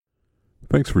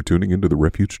Thanks for tuning into the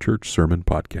Refuge Church Sermon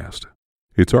Podcast.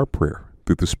 It's our prayer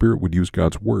that the Spirit would use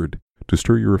God's Word to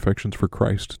stir your affections for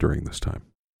Christ during this time.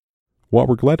 While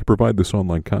we're glad to provide this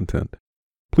online content,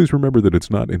 please remember that it's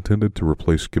not intended to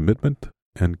replace commitment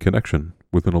and connection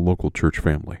within a local church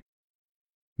family.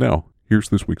 Now, here's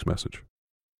this week's message.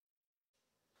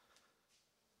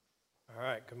 All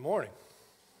right, good morning.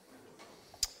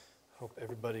 Hope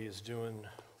everybody is doing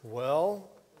well.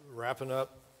 Wrapping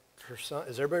up for some.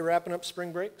 Is everybody wrapping up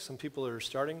spring break? Some people are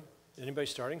starting. Anybody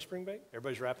starting spring break?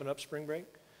 Everybody's wrapping up spring break?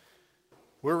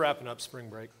 We're wrapping up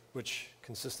spring break, which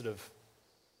consisted of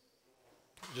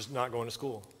just not going to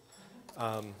school.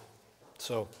 I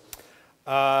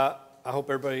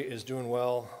hope everybody is doing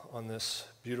well on this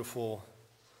beautiful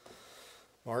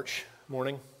March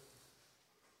morning.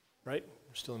 Right?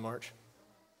 We're still in March.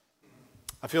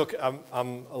 I feel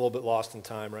I'm a little bit lost in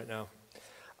time right now.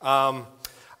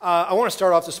 I want to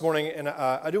start off this morning, and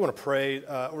I do want to pray.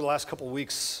 Over the last couple of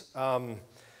weeks, there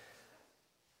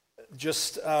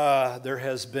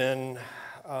has been,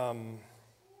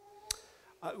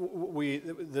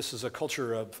 this is a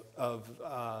culture of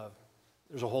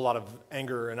there's a whole lot of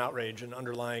anger and outrage and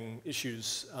underlying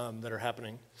issues that are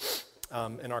happening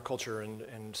in our culture,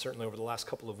 and certainly over the last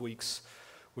couple of weeks,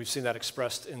 we've seen that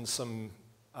expressed in some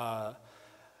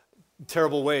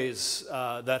terrible ways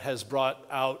that has brought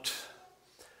out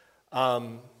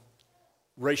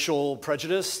racial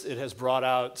prejudice. It has brought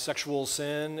out sexual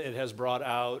sin. It has brought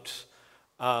out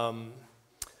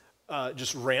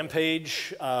just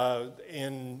rampage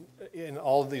in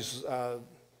all of these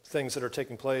things that are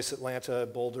taking place, Atlanta,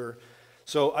 Boulder.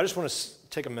 So I just want to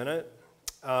take a minute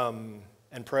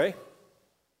and pray.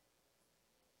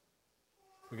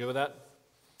 We good with that?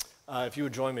 If you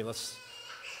would join me, let's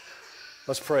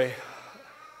pray.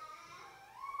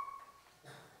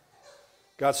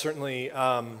 God, certainly,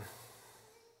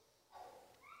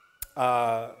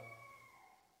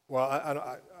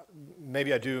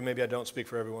 maybe I do, maybe I don't speak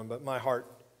for everyone, but my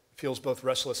heart feels both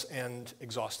restless and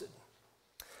exhausted.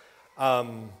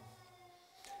 And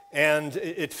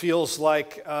it feels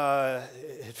like old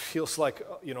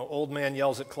man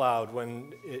yells at cloud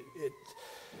when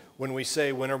we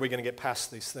say, when are we going to get past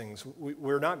these things?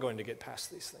 We're not going to get past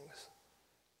these things.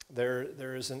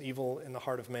 There is an evil in the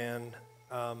heart of man.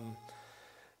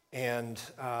 And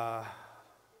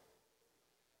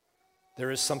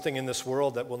there is something in this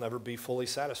world that will never be fully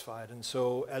satisfied. And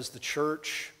so as the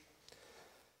church,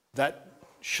 that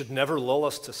should never lull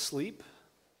us to sleep,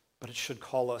 but it should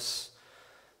call us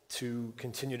to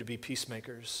continue to be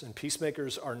peacemakers. And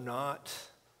peacemakers are not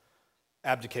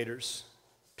abdicators.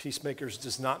 Peacemakers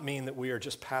does not mean that we are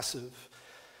just passive.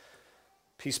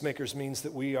 Peacemakers means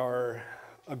that we are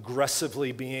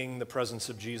aggressively being the presence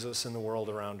of Jesus in the world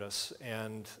around us.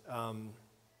 And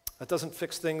that doesn't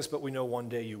fix things, but we know one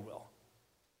day you will.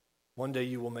 One day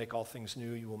you will make all things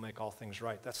new, you will make all things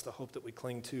right. That's the hope that we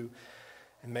cling to,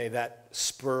 and may that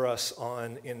spur us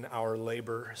on in our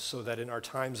labor so that in our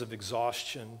times of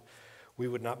exhaustion, we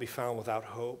would not be found without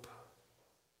hope.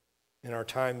 In our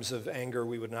times of anger,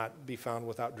 we would not be found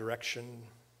without direction.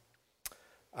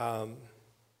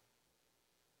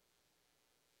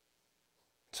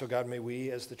 So God, may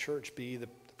we as the church be the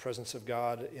presence of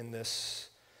God in this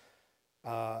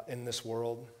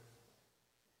world.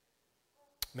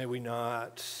 May we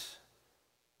not,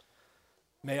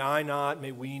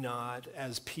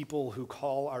 as people who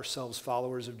call ourselves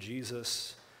followers of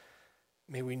Jesus,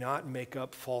 may we not make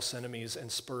up false enemies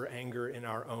and spur anger in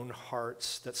our own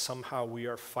hearts that somehow we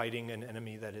are fighting an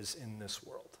enemy that is in this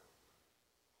world.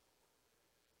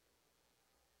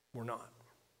 We're not.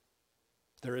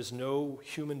 There is no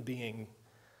human being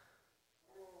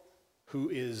who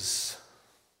is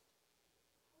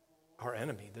our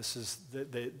enemy. This is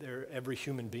every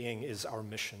human being is our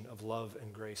mission of love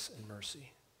and grace and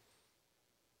mercy.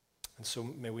 And so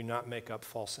may we not make up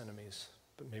false enemies,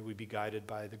 but may we be guided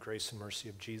by the grace and mercy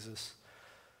of Jesus,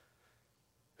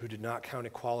 who did not count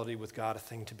equality with God a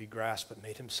thing to be grasped, but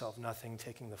made himself nothing,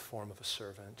 taking the form of a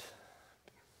servant,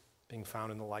 being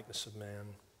found in the likeness of man,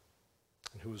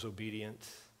 and who was obedient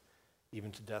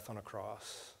even to death on a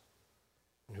cross,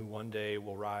 and who one day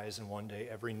will rise, and one day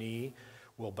every knee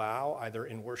will bow, either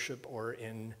in worship or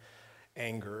in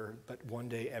anger, but one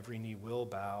day every knee will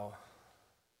bow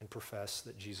and profess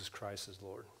that Jesus Christ is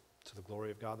Lord, to the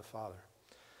glory of God the Father.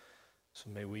 So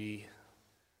may we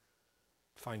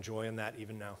find joy in that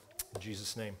even now. In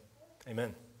Jesus' name,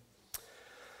 amen.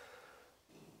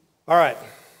 All right.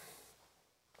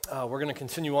 We're going to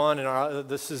continue on, and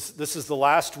this is the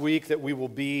last week that we will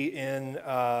be in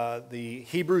the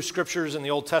Hebrew Scriptures in the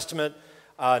Old Testament.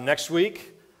 Next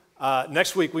week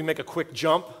we make a quick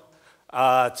jump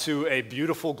to a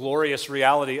beautiful, glorious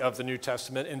reality of the New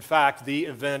Testament. In fact, the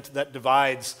event that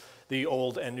divides the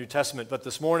Old and New Testament. But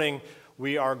this morning,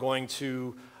 we are going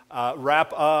to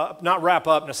wrap up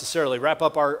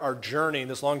our journey,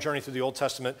 this long journey through the Old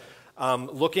Testament,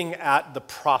 looking at the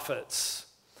prophets.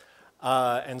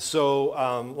 And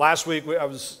so last week, I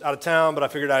was out of town, but I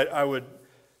figured I would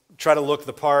try to look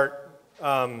the part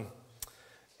of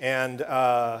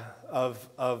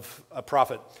a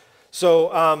prophet. So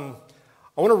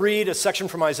I want to read a section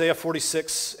from Isaiah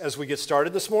 46 as we get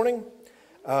started this morning.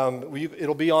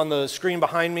 It'll be on the screen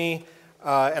behind me,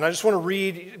 and I just want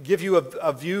to give you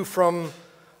a view from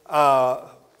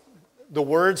the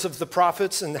words of the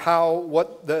prophets and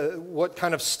what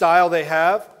kind of style they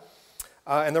have,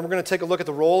 and then we're going to take a look at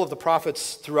the role of the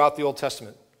prophets throughout the Old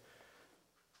Testament.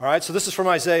 All right, so this is from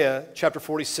Isaiah chapter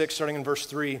 46, starting in verse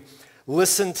 3.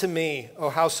 Listen to me, O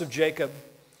house of Jacob,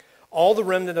 all the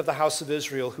remnant of the house of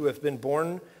Israel who have been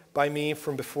born by me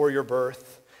from before your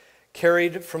birth,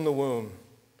 carried from the womb.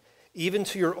 Even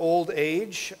to your old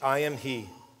age I am he,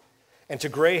 and to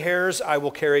gray hairs I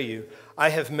will carry you. I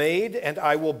have made and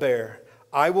I will bear.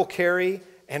 I will carry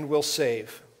and will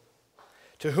save.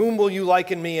 To whom will you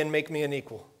liken me and make me an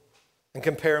equal, and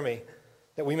compare me,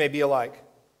 that we may be alike?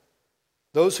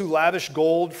 Those who lavish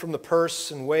gold from the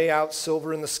purse and weigh out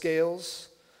silver in the scales,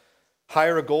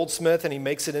 hire a goldsmith and he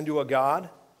makes it into a god,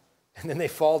 and then they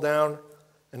fall down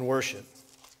and worship.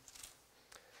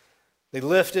 They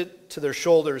lift it to their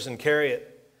shoulders and carry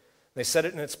it. They set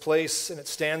it in its place, and it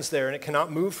stands there, and it cannot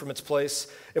move from its place.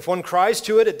 If one cries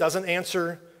to it, it doesn't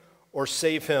answer or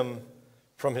save him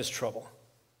from his trouble.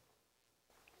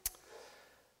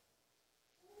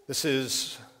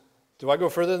 Do I go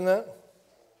further than that?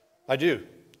 I do.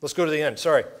 Let's go to the end.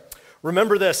 Sorry.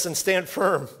 Remember this and stand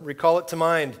firm. Recall it to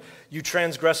mind, you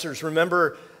transgressors.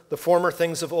 Remember the former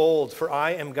things of old, for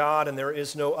I am God and there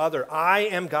is no other. I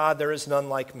am God, there is none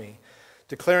like me,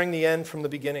 declaring the end from the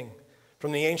beginning,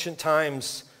 from the ancient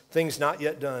times, things not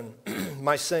yet done.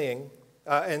 saying,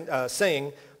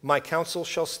 my counsel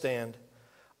shall stand.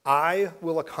 I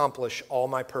will accomplish all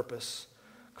my purpose.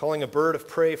 Calling a bird of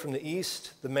prey from the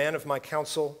east, the man of my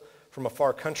counsel from a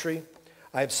far country.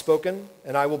 I have spoken,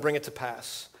 and I will bring it to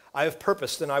pass. I have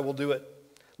purposed, and I will do it.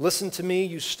 Listen to me,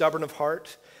 you stubborn of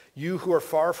heart, you who are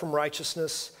far from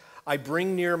righteousness. I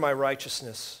bring near my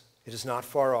righteousness. It is not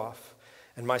far off,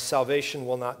 and my salvation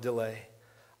will not delay.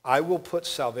 I will put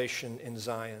salvation in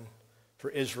Zion, for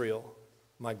Israel,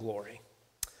 my glory.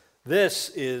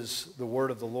 This is the word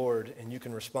of the Lord, and you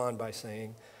can respond by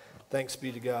saying, thanks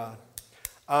be to God.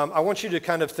 I want you to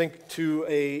kind of think to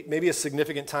maybe a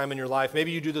significant time in your life.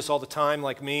 Maybe you do this all the time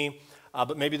like me,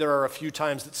 but maybe there are a few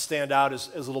times that stand out as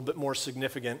a little bit more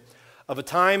significant. Of a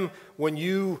time when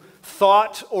you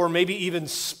thought or maybe even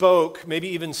spoke, maybe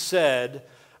even said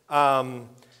kind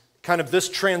of this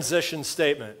transition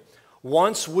statement.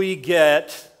 Once we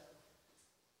get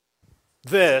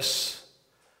this,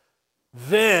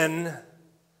 then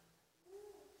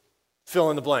fill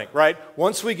in the blank, right?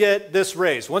 Once we get this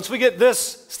raise, once we get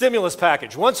this stimulus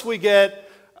package, once we get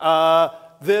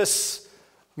this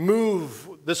move,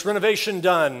 this renovation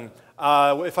done,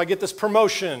 if I get this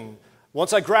promotion,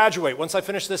 once I graduate, once I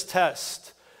finish this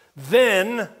test,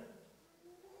 then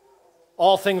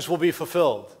all things will be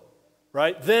fulfilled,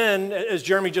 right? Then, as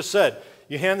Jeremy just said,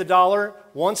 you hand the dollar,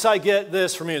 once I get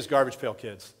this, for me it's garbage pail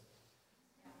kids.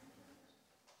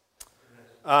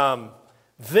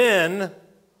 Then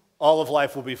all of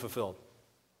life will be fulfilled,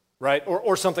 right?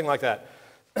 Or something like that.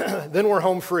 Then we're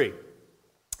home free.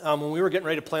 When we were getting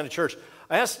ready to plant a church,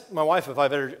 I asked my wife if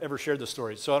I've ever shared this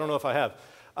story, so I don't know if I have.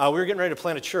 We were getting ready to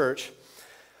plant a church,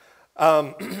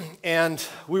 and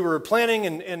we were planning,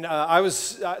 and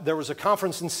there was a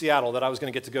conference in Seattle that I was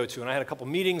going to get to go to, and I had a couple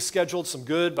meetings scheduled, some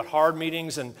good but hard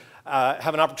meetings, and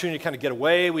have an opportunity to kind of get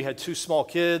away. We had 2 small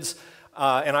kids.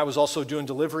 And I was also doing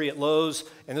delivery at Lowe's,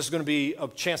 and this is going to be a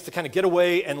chance to kind of get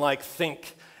away and like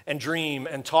think and dream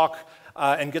and talk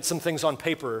and get some things on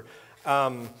paper.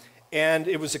 And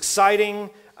it was exciting,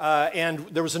 and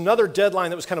there was another deadline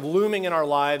that was kind of looming in our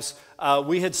lives.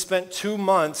 We had spent 2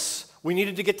 months, we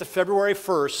needed to get to February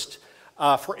 1st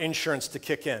for insurance to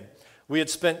kick in. We had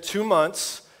spent 2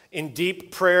 months in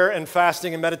deep prayer and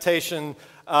fasting and meditation,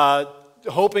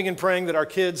 hoping and praying that our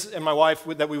kids and my wife,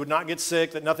 that we would not get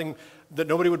sick, that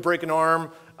nobody would break an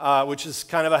arm, which is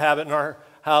kind of a habit in our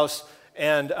house,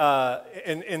 and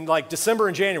in like December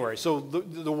and January, so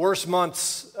the worst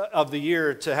months of the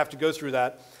year to have to go through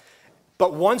that.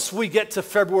 But once we get to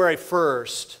February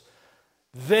 1st,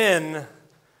 then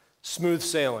smooth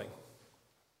sailing,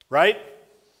 right?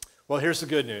 Well, here's the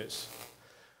good news.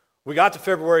 We got to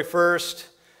February 1st.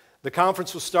 The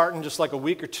conference was starting just like a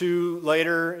week or two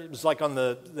later. It was like on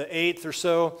the 8th or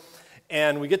so.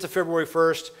 And we get to February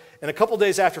 1st. And a couple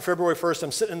days after February 1st,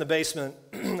 I'm sitting in the basement.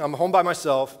 I'm home by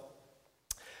myself.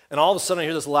 And all of a sudden, I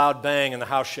hear this loud bang and the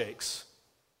house shakes.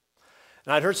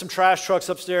 And I'd heard some trash trucks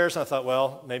upstairs. And I thought,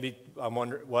 well, maybe I'm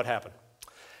wondering what happened.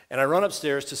 And I run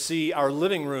upstairs to see our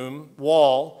living room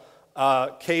wall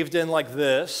caved in like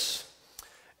this,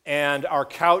 and our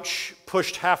couch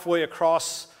pushed halfway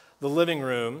across the living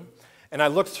room. And I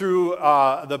looked through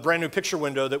the brand new picture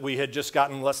window that we had just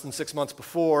gotten less than 6 months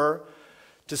before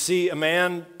to see a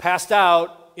man passed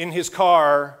out in his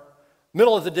car,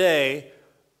 middle of the day,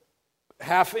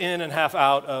 half in and half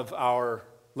out of our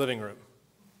living room.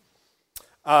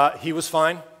 He was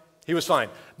fine. He was fine.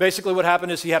 Basically what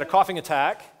happened is he had a coughing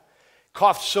attack,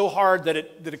 coughed so hard that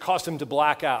it caused him to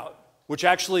black out, which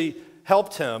actually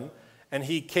helped him, and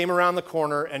he came around the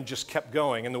corner and just kept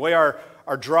going. And the way our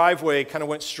driveway kind of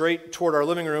went straight toward our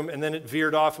living room, and then it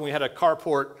veered off, and we had a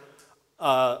carport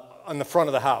on the front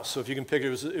of the house. So if you can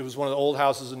picture, it was one of the old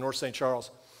houses in North St.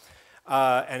 Charles.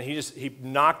 And he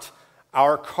knocked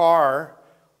our car,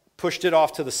 pushed it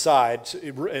off to the side,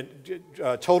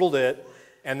 totaled it,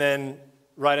 and then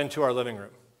right into our living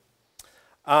room.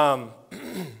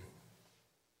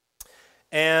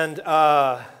 And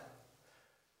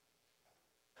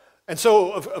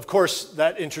so, of course,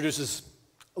 that introduces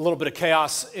a little bit of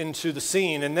chaos into the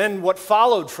scene. And then what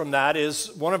followed from that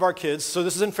is one of our kids, so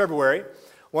this is in February,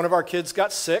 one of our kids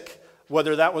got sick,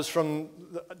 whether that was from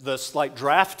the slight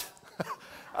draft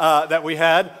that we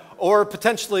had, or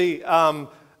potentially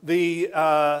the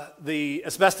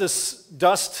asbestos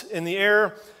dust in the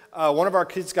air. One of our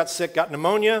kids got sick, got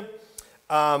pneumonia,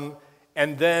 and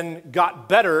then got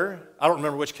better. I don't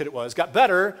remember which kid it was. Got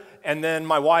better, and then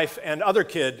my wife and other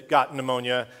kid got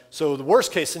pneumonia. So the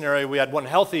worst case scenario, we had one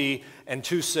healthy and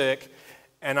two sick,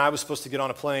 and I was supposed to get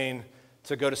on a plane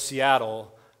to go to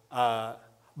Seattle.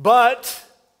 But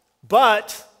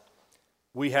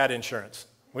we had insurance.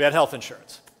 We had health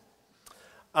insurance.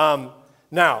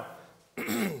 Now,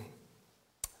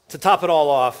 to top it all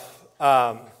off,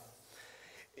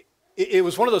 it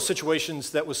was one of those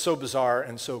situations that was so bizarre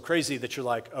and so crazy that you're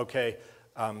like, okay,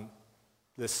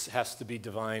 this has to be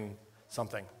divine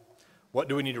something. What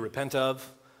do we need to repent of?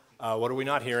 What are we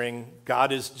not hearing?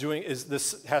 God is doing,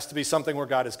 this has to be something where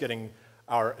God is getting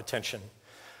our attention.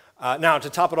 Now, to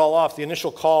top it all off, the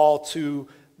initial call to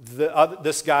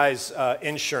this guy's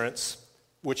insurance,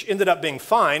 which ended up being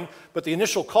fine, but the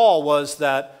initial call was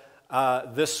that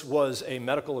this was a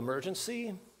medical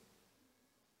emergency,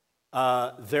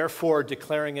 therefore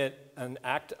declaring it an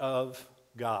act of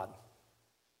God.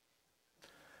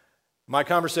 My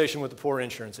conversation with the poor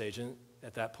insurance agent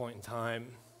at that point in time,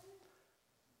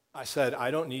 I said,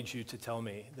 I don't need you to tell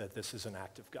me that this is an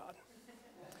act of God.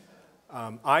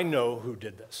 I know who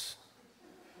did this.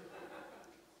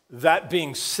 That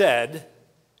being said,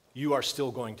 you are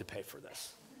still going to pay for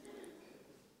this.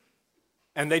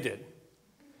 And they did.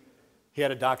 He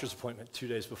had a doctor's appointment 2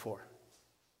 days before,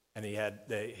 and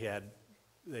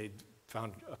they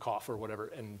found a cough or whatever,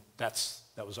 and that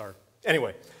was our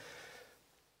anyway.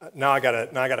 Now I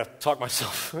gotta talk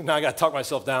myself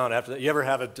down after that. You ever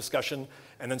have a discussion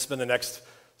and then spend the next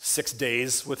 6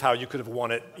 days with how you could have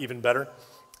won it even better?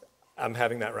 I'm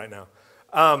having that right now.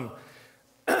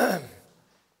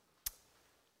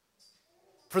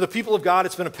 For the people of God,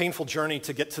 it's been a painful journey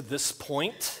to get to this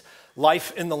point.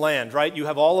 Life in the land, right? You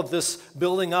have all of this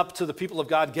building up to the people of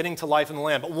God getting to life in the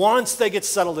land. But once they get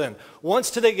settled in, once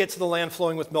they get to the land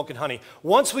flowing with milk and honey,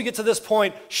 once we get to this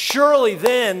point, surely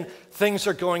then things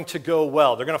are going to go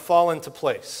well. They're going to fall into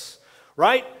place,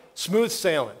 right? Smooth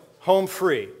sailing, home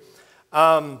free.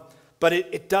 But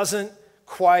it doesn't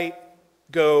quite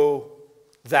go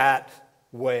that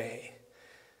way.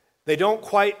 They don't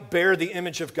quite bear the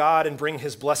image of God and bring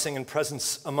his blessing and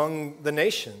presence among the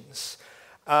nations.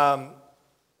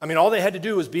 All they had to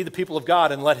do was be the people of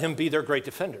God and let him be their great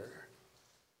defender.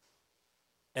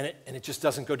 And it just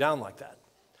doesn't go down like that.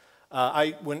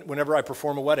 Whenever I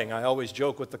perform a wedding, I always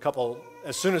joke with the couple,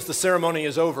 as soon as the ceremony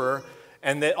is over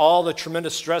and all the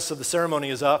tremendous stress of the ceremony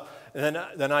is up, and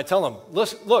then I tell them,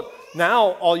 look,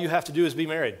 now all you have to do is be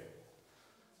married.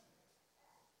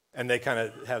 And they kind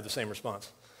of have the same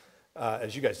response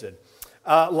as you guys did.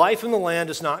 Life in the land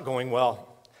is not going well.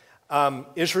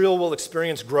 Israel will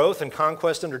experience growth and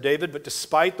conquest under David, but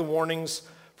despite the warnings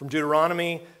from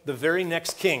Deuteronomy, the very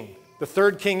next king, the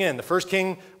third king in, the first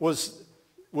king was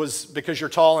because you're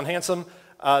tall and handsome,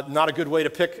 not a good way to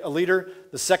pick a leader.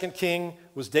 The second king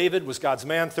was David, was God's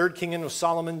man. Third king in was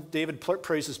Solomon. David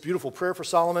prays this beautiful prayer for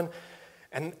Solomon.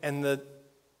 And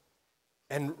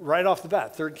And right off the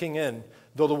bat, third king in,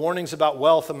 though the warnings about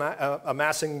wealth,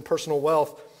 amassing personal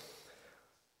wealth,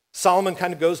 Solomon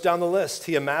kind of goes down the list.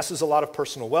 He amasses a lot of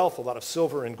personal wealth, a lot of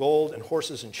silver and gold and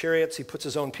horses and chariots. He puts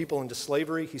his own people into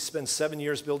slavery. He spends 7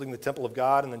 years building the temple of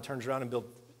God and then turns around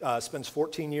and spends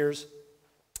 14 years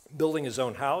building his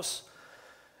own house,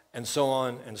 and so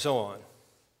on and so on.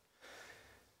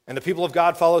 And the people of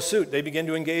God follow suit. They begin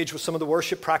to engage with some of the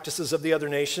worship practices of the other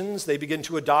nations. They begin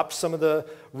to adopt some of the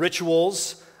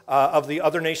rituals of the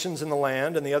other nations in the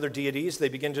land and the other deities. They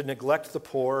begin to neglect the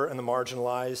poor and the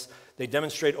marginalized. They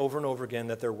demonstrate over and over again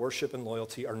that their worship and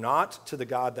loyalty are not to the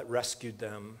God that rescued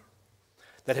them,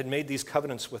 that had made these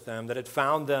covenants with them, that had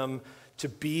found them to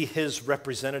be his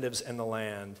representatives in the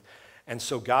land. And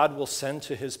so God will send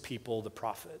to his people the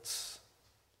prophets.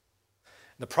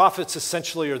 The prophets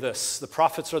essentially are this. The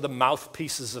prophets are the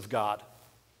mouthpieces of God.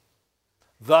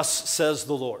 Thus says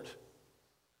the Lord.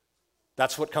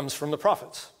 That's what comes from the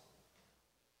prophets.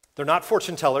 They're not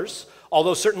fortune tellers,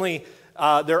 although certainly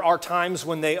there are times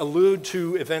when they allude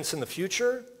to events in the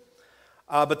future,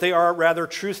 but they are rather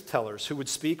truth tellers who would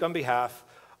speak on behalf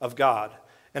of God.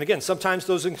 And again, sometimes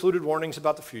those included warnings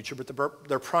about the future, but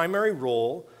their primary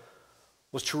role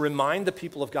was to remind the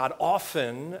people of God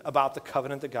often about the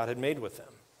covenant that God had made with them.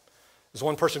 As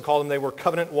one person called them, they were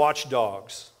covenant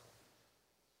watchdogs.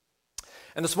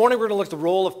 And this morning we're going to look at the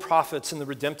role of prophets in the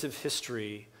redemptive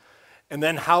history and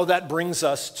then how that brings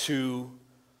us to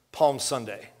Palm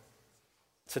Sunday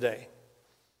today.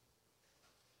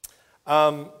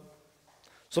 So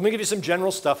let me give you some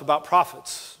general stuff about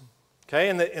prophets. Okay,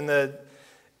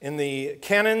 in the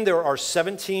canon, there are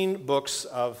 17 books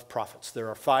of prophets. There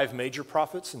are 5 major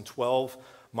prophets and 12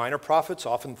 minor prophets,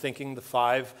 often thinking the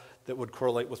 5 that would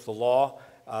correlate with the law,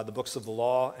 the books of the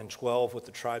law, and 12 with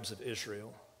the tribes of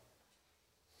Israel.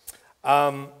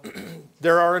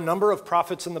 There are a number of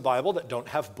prophets in the Bible that don't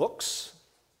have books,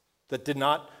 that did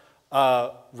not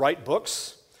write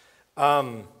books.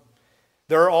 There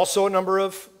are also a number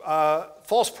of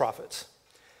false prophets.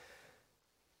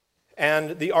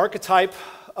 And the archetype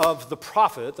of the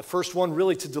prophet, the first one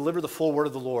really to deliver the full word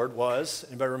of the Lord was,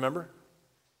 anybody remember?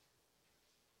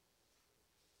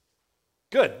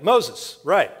 Good, Moses,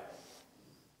 right.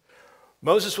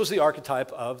 Moses was the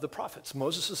archetype of the prophets.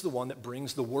 Moses is the one that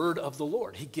brings the word of the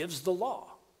Lord. He gives the law.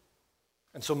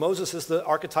 And so Moses is the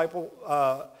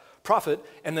archetypal prophet,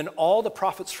 and then all the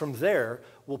prophets from there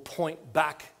will point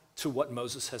back to what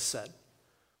Moses has said.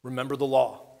 Remember the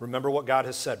law. Remember what God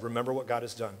has said. Remember what God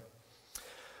has done.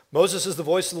 Moses is the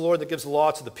voice of the Lord that gives the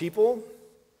law to the people.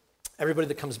 Everybody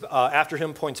that comes after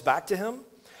him points back to him.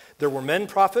 There were men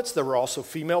prophets. There were also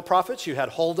female prophets. You had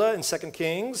Huldah in 2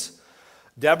 Kings.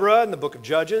 Deborah in the book of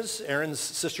Judges. Aaron's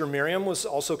sister Miriam was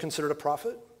also considered a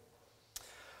prophet.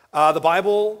 The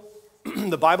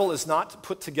Bible is not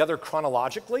put together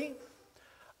chronologically.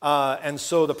 And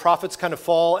so the prophets kind of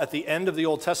fall at the end of the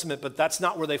Old Testament, but that's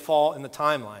not where they fall in the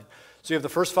timeline. So you have the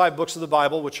first 5 books of the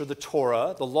Bible, which are the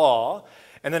Torah, the law.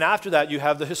 And then after that, you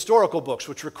have the historical books,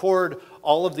 which record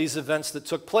all of these events that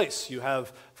took place. You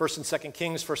have 1st and 2nd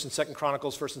Kings, 1st and 2nd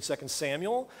Chronicles, 1st and 2nd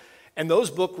Samuel. And those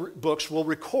books will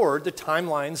record the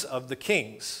timelines of the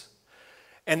kings.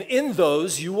 And in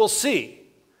those, you will see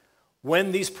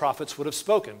when these prophets would have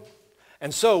spoken.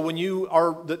 And so when you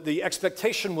are, the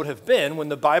expectation would have been, when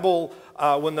the Bible,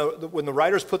 when the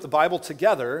writers put the Bible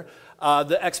together,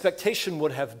 the expectation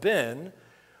would have been,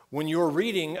 when you're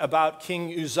reading about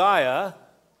King Uzziah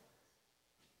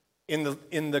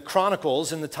in the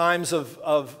Chronicles, in the times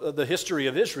of the history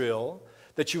of Israel,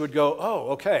 that you would go, oh,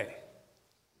 okay,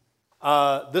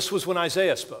 this was when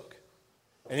Isaiah spoke.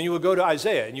 And then you would go to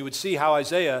Isaiah, and you would see how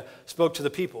Isaiah spoke to the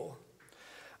people.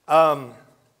 And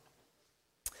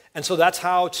so that's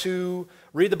how to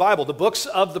read the Bible. The books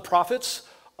of the prophets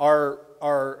are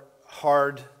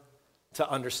hard to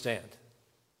understand,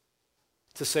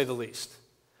 to say the least.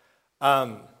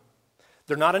 They're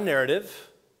not a narrative.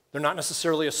 They're not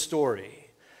necessarily a story.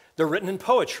 They're written in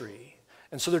poetry,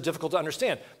 and so they're difficult to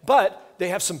understand. But they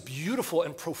have some beautiful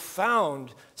and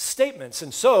profound statements.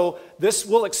 And so this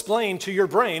will explain to your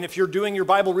brain, if you're doing your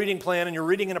Bible reading plan and you're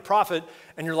reading in a prophet,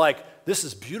 and you're like, this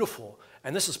is beautiful,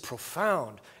 and this is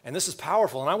profound, and this is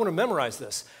powerful, and I want to memorize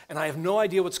this, and I have no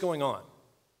idea what's going on.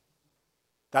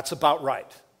 That's about right.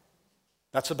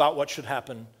 That's about what should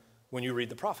happen when you read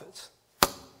the prophets.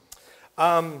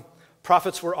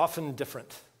 Prophets were often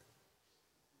different.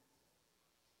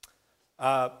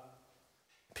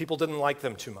 People didn't like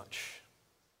them too much.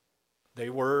 They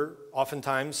were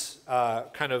oftentimes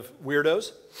kind of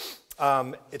weirdos.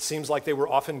 It seems like they were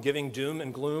often giving doom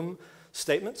and gloom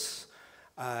statements.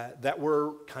 that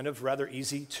were kind of rather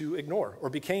easy to ignore, or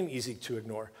became easy to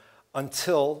ignore,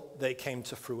 until they came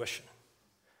to fruition.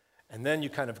 And then you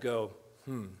kind of go,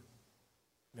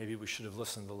 maybe we should have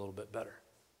listened a little bit better.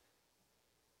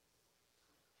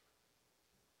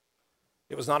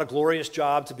 It was not a glorious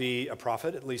job to be a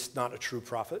prophet, at least not a true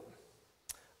prophet.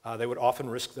 They would often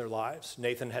risk their lives.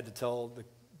 Nathan had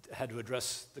to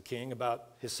address the king about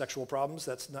his sexual problems.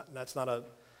 That's not an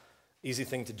easy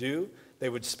thing to do. They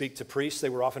would speak to priests. They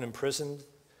were often imprisoned.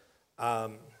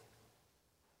 And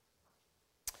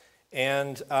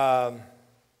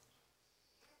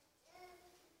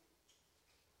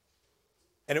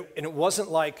it wasn't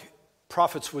like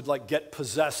prophets would get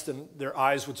possessed and their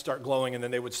eyes would start glowing and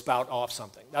then they would spout off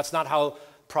something. That's not how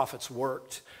prophets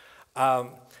worked.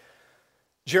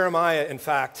 Jeremiah, in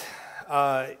fact,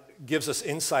 gives us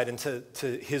insight into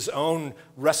his own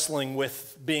wrestling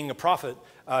with being a prophet.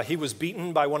 He was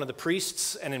beaten by one of the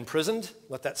priests and imprisoned.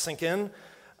 Let that sink in.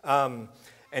 And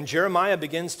Jeremiah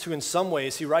begins to, in some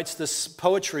ways, he writes this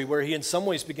poetry where he in some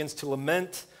ways begins to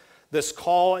lament this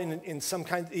call in some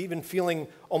kind, even feeling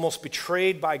almost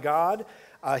betrayed by God.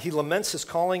 He laments his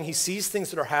calling. He sees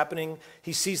things that are happening.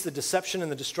 He sees the deception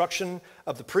and the destruction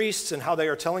of the priests and how they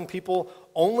are telling people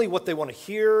only what they want to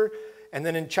hear. And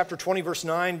then in chapter 20, verse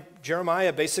 9,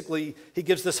 Jeremiah basically, he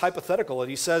gives this hypothetical. And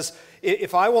he says,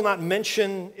 if I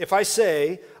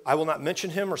say, I will not mention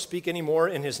him or speak anymore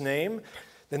in his name,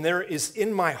 then there is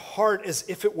in my heart as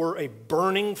if it were a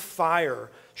burning fire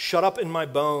shut up in my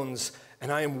bones, and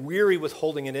I am weary with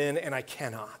holding it in, and I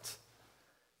cannot.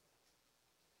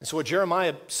 And so what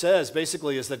Jeremiah says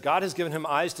basically is that God has given him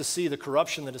eyes to see the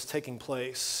corruption that is taking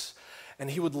place, and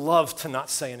he would love to not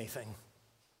say anything.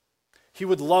 He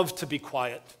would love to be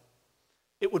quiet.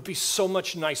 It would be so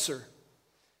much nicer.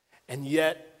 And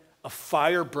yet a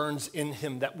fire burns in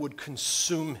him that would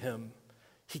consume him.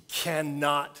 He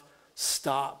cannot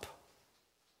stop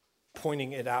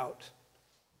pointing it out.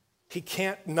 He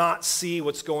can't not see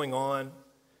what's going on,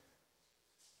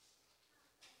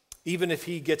 even if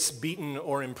he gets beaten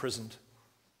or imprisoned.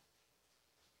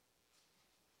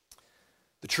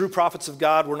 The true prophets of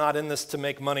God were not in this to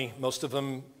make money. Most of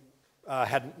them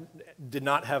did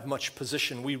not have much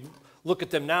position. We look at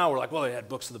them now, we're like, well, they had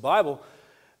books of the Bible.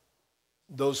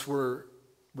 Those were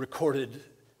recorded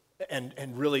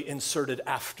and really inserted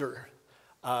after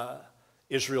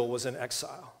Israel was in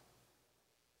exile.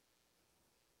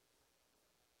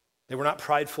 They were not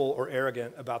prideful or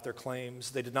arrogant about their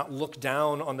claims. They did not look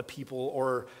down on the people,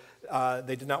 or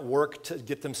they did not work to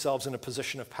get themselves in a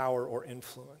position of power or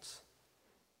influence.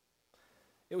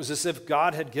 It was as if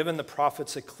God had given the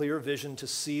prophets a clear vision to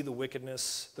see the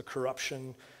wickedness, the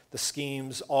corruption, the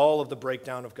schemes, all of the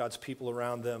breakdown of God's people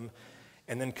around them,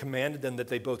 and then commanded them that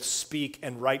they both speak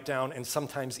and write down and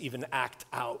sometimes even act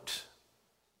out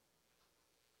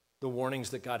the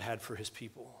warnings that God had for his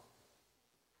people.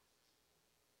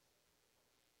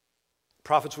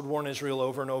 Prophets would warn Israel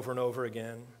over and over and over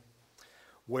again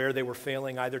where they were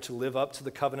failing either to live up to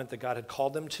the covenant that God had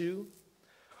called them to,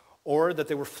 or that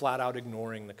they were flat out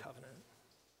ignoring the covenant.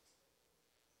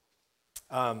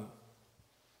 I'm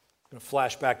going to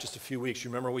flash back just a few weeks.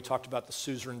 You remember we talked about the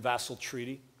suzerain vassal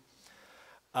treaty,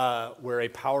 where a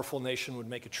powerful nation would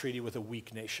make a treaty with a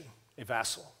weak nation, a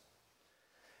vassal.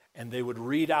 And they would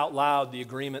read out loud the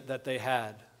agreement that they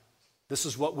had. This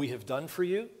is what we have done for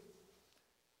you,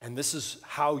 and this is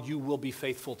how you will be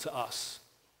faithful to us.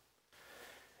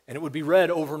 And it would be read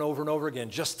over and over and over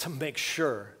again just to make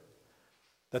sure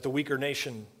that the weaker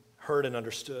nation heard and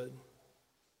understood.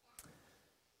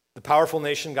 The powerful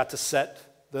nation got to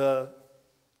set the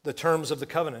terms of the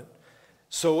covenant.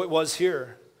 So it was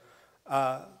here.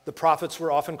 The prophets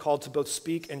were often called to both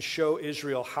speak and show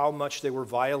Israel how much they were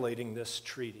violating this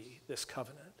treaty, this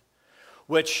covenant,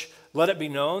 which, let it be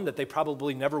known, that they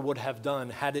probably never would have done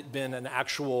had it been an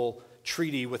actual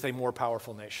treaty with a more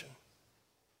powerful nation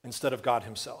instead of God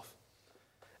himself.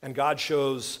 And God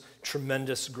shows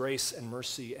tremendous grace and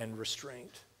mercy and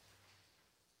restraint.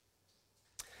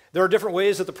 There are different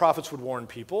ways that the prophets would warn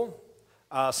people,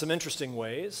 some interesting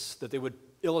ways that they would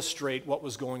illustrate what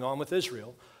was going on with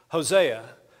Israel. Hosea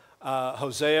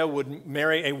would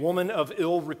marry a woman of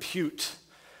ill repute.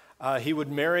 He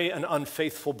would marry an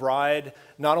unfaithful bride.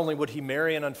 Not only would he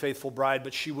marry an unfaithful bride,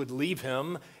 but she would leave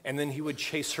him, and then he would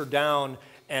chase her down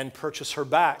and purchase her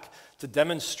back to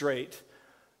demonstrate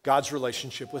God's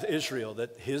relationship with Israel,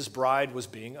 that his bride was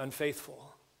being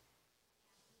unfaithful.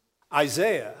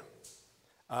 Isaiah,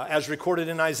 as recorded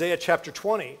in Isaiah chapter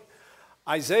 20,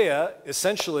 Isaiah,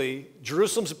 essentially,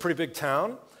 Jerusalem's a pretty big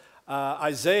town.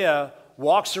 Isaiah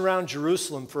walks around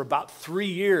Jerusalem for about 3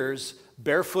 years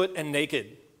barefoot and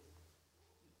naked.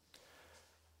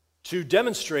 to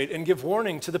demonstrate and give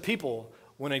warning to the people.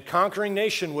 When a conquering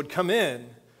nation would come in,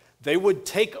 they would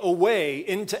take away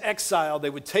into exile, they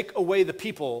would take away the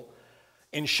people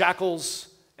in shackles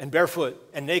and barefoot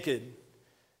and naked.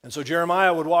 And so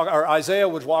Isaiah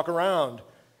would walk around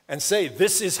and say,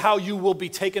 this is how you will be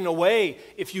taken away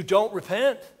if you don't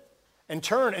repent and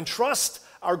turn and trust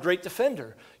our great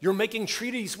defender. You're making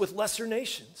treaties with lesser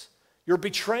nations. You're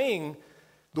betraying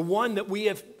the one that we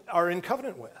are in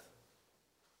covenant with.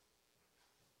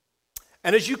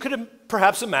 And as you could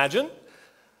perhaps imagine,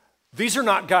 these are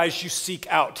not guys you seek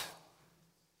out,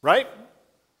 right?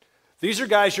 These are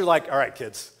guys you're like, all right,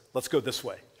 kids, let's go this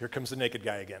way. Here comes the naked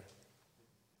guy again,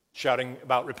 shouting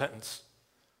about repentance.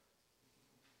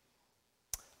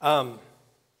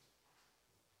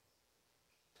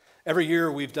 Every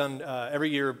year we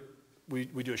do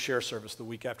a share service the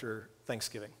week after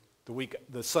Thanksgiving,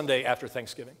 the Sunday after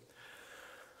Thanksgiving.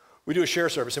 We do a share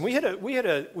service, and we had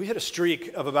a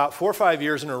streak of about 4 or 5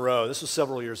 years in a row. This was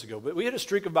several years ago, but we had a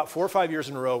streak of about 4 or 5 years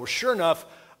in a row where, sure enough,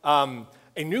 a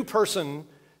new person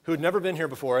who had never been here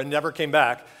before and never came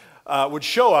back would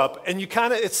show up, and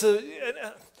it's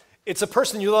a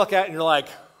person you look at and you're like,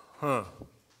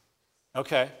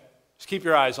 okay, just keep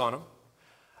your eyes on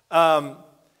them.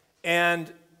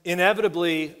 And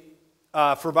inevitably,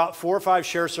 for about 4 or 5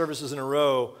 share services in a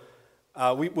row,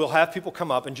 we'll have people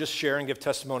come up and just share and give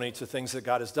testimony to things that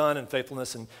God has done and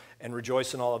faithfulness and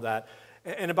rejoice in all of that.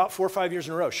 And about 4 or 5 years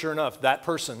in a row, sure enough, that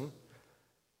person,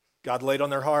 God laid on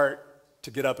their heart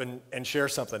to get up and share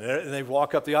something. And they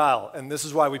walk up the aisle. And this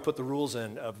is why we put the rules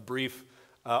in of brief,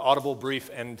 audible, brief,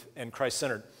 and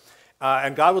Christ-centered.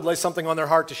 And God would lay something on their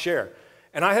heart to share.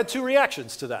 And I had 2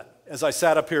 reactions to that. As I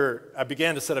sat up here, I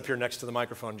began to sit up here next to the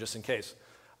microphone just in case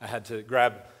I had to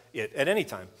grab it at any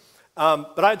time.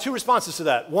 But I had 2 responses to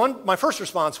that. One, my first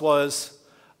response was,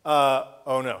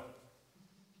 oh no.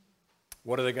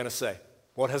 What are they going to say?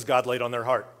 What has God laid on their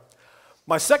heart?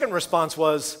 My second response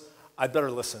was, I'd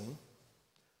better listen,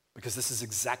 because this is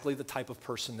exactly the type of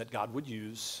person that God would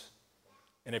use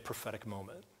in a prophetic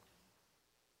moment,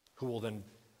 who will then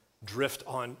drift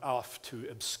off to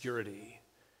obscurity,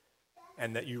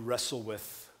 and that you wrestle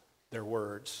with their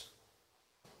words.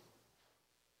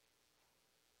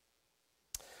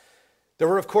 There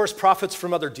were, of course, prophets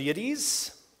from other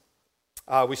deities.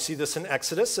 We see this in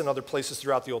Exodus and other places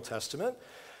throughout the Old Testament.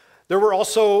 There were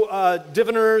also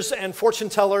diviners and fortune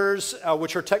tellers,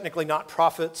 which are technically not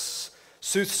prophets,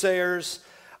 soothsayers,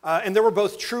 and there were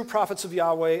both true prophets of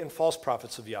Yahweh and false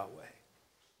prophets of Yahweh.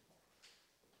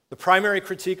 The primary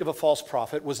critique of a false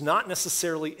prophet was not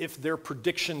necessarily if their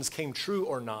predictions came true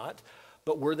or not,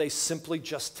 but were they simply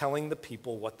just telling the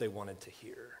people what they wanted to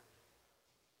hear?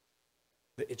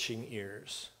 The itching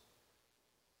ears.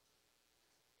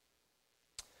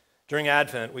 During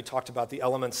Advent, we talked about the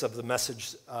elements of the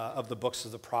message of the books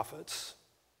of the prophets.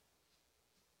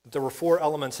 There were 4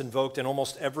 elements invoked in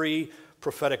almost every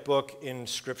prophetic book in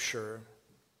Scripture,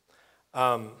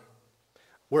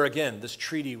 where again, this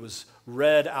treaty was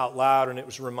read out loud and it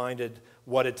was reminded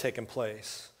what had taken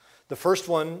place. The first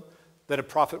one that a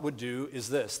prophet would do is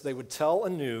this: they would tell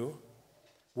anew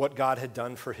what God had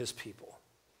done for his people.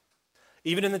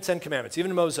 Even in the 10 Commandments,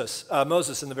 even Moses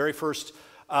in the very first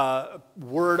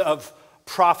word of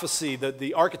prophecy,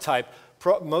 the archetype,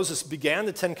 Moses began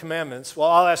the 10 Commandments. Well,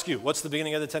 I'll ask you, what's the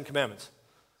beginning of the 10 Commandments?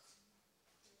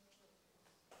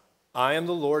 I am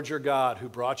the Lord your God who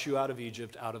brought you out of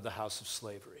Egypt, out of the house of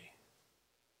slavery.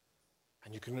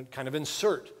 And you can kind of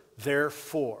insert,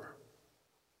 therefore,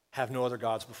 have no other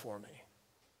gods before me.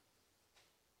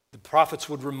 The prophets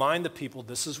would remind the people,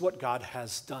 this is what God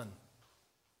has done.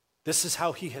 This is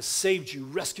how he has saved you,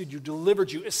 rescued you,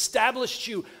 delivered you, established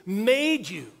you, made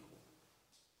you.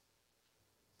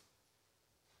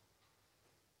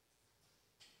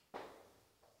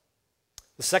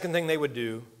 The second thing they would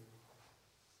do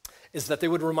is that they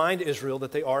would remind Israel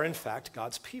that they are, in fact,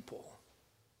 God's people.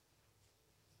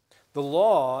 The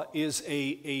law is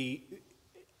a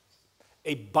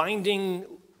binding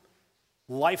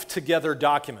life-together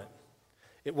document.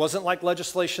 It wasn't like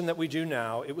legislation that we do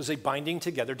now. It was a binding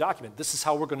together document. This is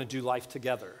how we're going to do life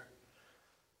together.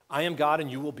 I am God and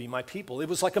you will be my people. It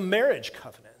was like a marriage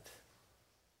covenant.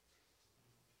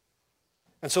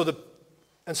 And so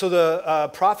the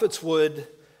prophets would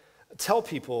tell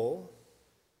people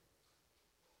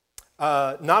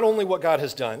not only what God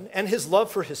has done and his love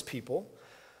for his people,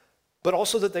 but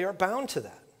also that they are bound to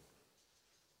that.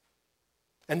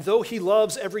 And though he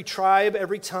loves every tribe,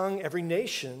 every tongue, every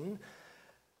nation,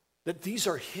 that these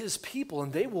are his people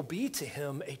and they will be to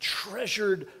him a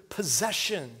treasured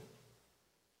possession.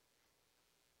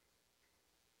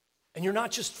 And you're not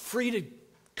just free to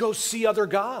go see other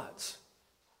gods.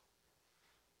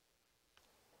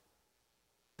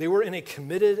 They were in a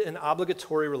committed and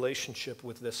obligatory relationship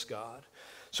with this God.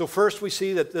 So first we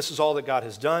see that this is all that God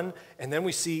has done, and then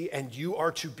we see, and you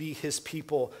are to be his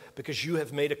people because you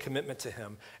have made a commitment to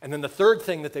him. And then the third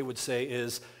thing that they would say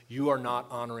is, you are not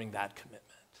honoring that commitment.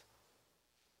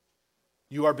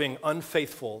 You are being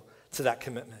unfaithful to that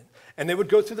commitment. And they would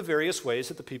go through the various ways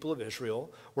that the people of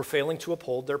Israel were failing to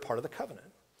uphold their part of the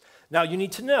covenant. Now you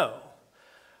need to know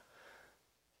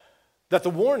that the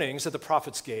warnings that the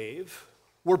prophets gave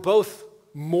were both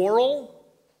moral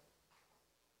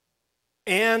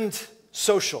and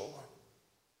social.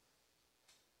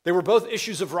 They were both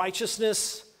issues of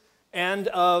righteousness and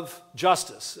of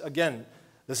justice. Again,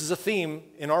 this is a theme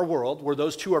in our world where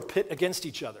those two are pit against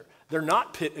each other. They're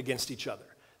not pit against each other.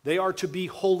 They are to be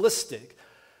holistic.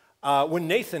 When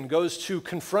Nathan goes to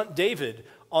confront David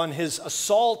on his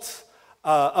assault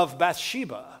of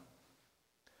Bathsheba,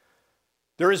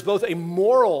 there is both a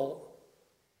moral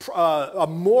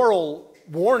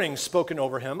warning spoken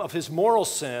over him of his moral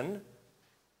sin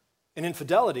and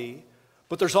infidelity,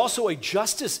 but there's also a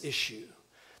justice issue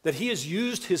that he has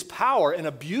used his power and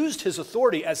abused his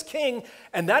authority as king,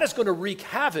 and that is going to wreak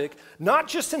havoc, not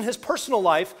just in his personal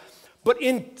life, but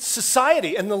in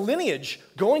society and the lineage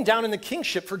going down in the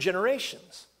kingship for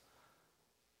generations.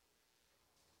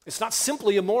 It's not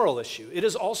simply a moral issue. It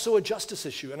is also a justice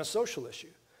issue and a social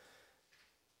issue.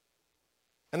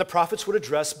 And the prophets would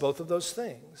address both of those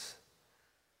things.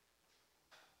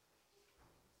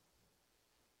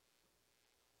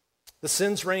 The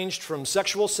sins ranged from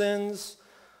sexual sins,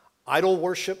 idol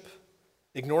worship,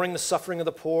 ignoring the suffering of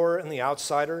the poor and the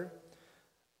outsider,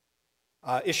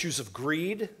 issues of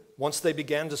greed, once they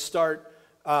began to start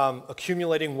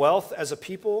accumulating wealth as a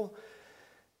people.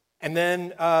 And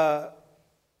then often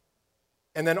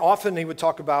he would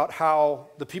talk about how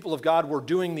the people of God were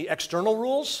doing the external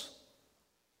rules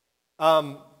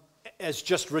as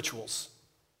just rituals,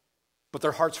 but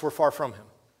their hearts were far from him.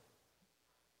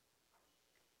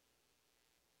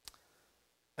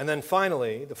 And then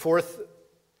finally, the fourth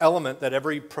element that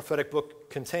every prophetic book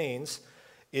contains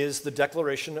is the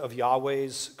declaration of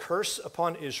Yahweh's curse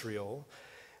upon Israel.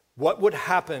 What would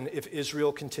happen if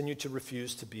Israel continued to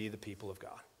refuse to be the people of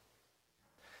God?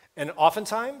 And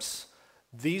oftentimes,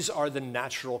 these are the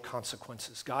natural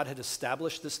consequences. God had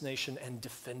established this nation and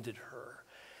defended her.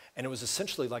 And it was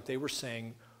essentially like they were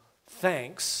saying,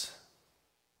 thanks,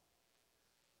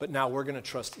 but now we're going to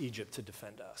trust Egypt to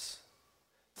defend us.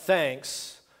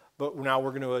 Thanks, but now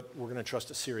we're going to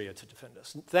trust Assyria to defend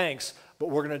us. Thanks, but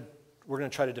we're going to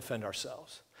try to defend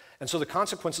ourselves. And so the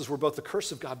consequences were both the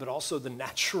curse of God, but also the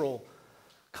natural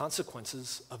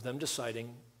consequences of them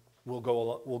deciding we'll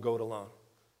go it alone.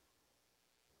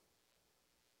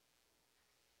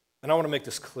 And I want to make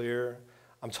this clear.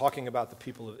 I'm talking about the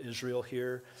people of Israel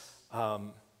here.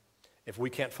 If we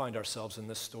can't find ourselves in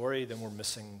this story, then we're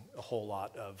missing a whole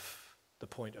lot of the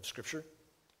point of Scripture.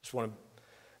 Just want to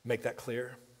make that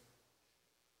clear.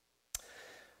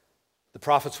 The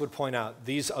prophets would point out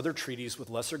these other treaties with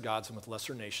lesser gods and with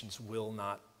lesser nations will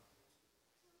not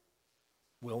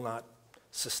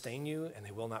sustain you, and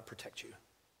they will not protect you.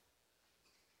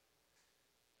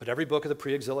 But every book of the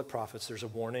pre-exilic prophets, there's a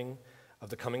warning of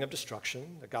the coming of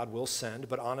destruction that God will send,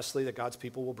 but honestly that God's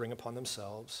people will bring upon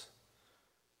themselves.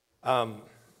 And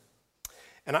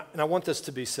I want this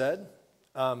to be said,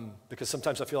 because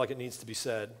sometimes I feel like it needs to be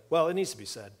said. Well, it needs to be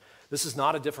said. This is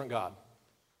not a different God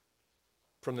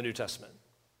from the New Testament.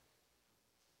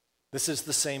 This is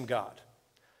the same God.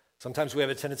 Sometimes we have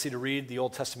a tendency to read the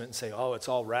Old Testament and say, oh, it's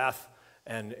all wrath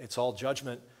and it's all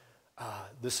judgment.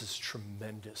 This is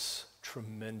tremendous,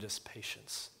 tremendous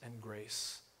patience and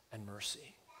grace and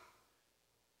mercy.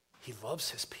 He loves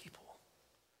his people.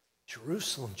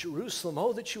 Jerusalem, Jerusalem,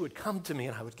 oh, that you would come to me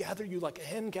and I would gather you like a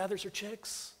hen gathers her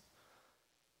chicks.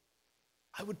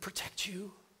 I would protect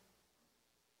you.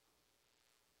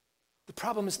 The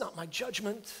problem is not my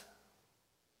judgment.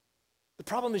 The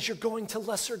problem is you're going to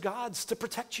lesser gods to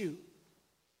protect you.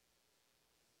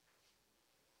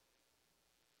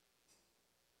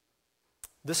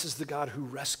 This is the God who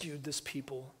rescued this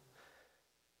people,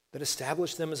 that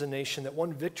established them as a nation, that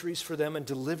won victories for them and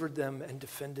delivered them and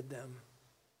defended them.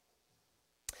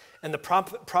 And the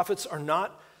prophets are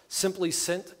not simply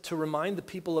sent to remind the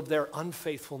people of their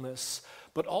unfaithfulness,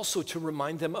 but also to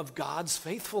remind them of God's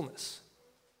faithfulness.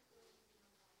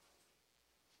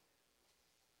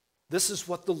 This is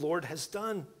what the Lord has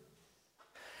done.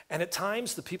 And at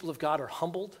times, the people of God are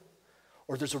humbled,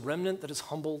 or there's a remnant that is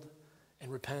humbled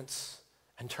and repents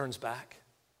and turns back.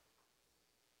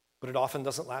 But it often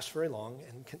doesn't last very long,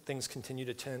 and things continue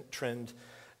to trend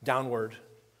downward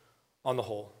on the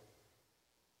whole.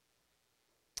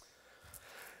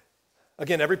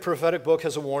 Again, every prophetic book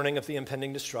has a warning of the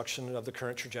impending destruction of the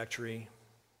current trajectory.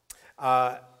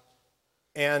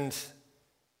 And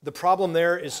the problem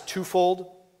there is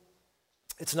twofold.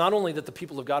 It's not only that the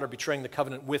people of God are betraying the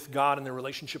covenant with God and their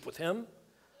relationship with Him,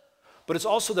 but it's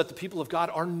also that the people of God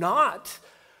are not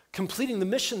completing the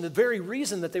mission, the very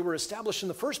reason that they were established in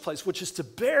the first place, which is to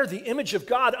bear the image of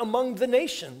God among the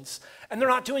nations. And they're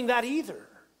not doing that either.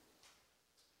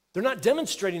 They're not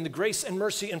demonstrating the grace and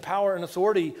mercy and power and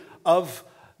authority of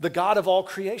the God of all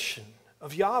creation,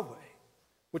 of Yahweh,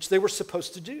 which they were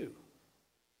supposed to do.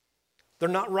 They're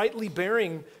not rightly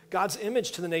bearing God's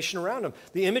image to the nation around them.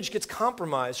 The image gets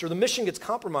compromised, or the mission gets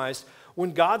compromised,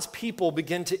 when God's people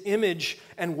begin to image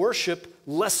and worship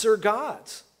lesser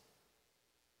gods.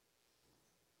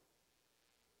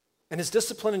 And His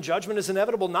discipline and judgment is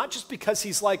inevitable, not just because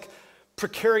He's like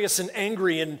precarious and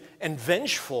angry and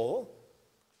vengeful,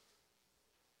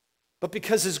 but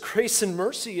because His grace and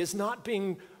mercy is not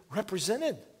being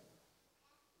represented.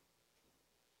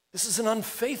 This is an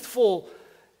unfaithful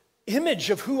image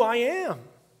of who I am.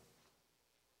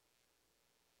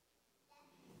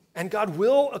 And God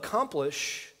will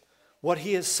accomplish what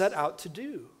He has set out to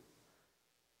do.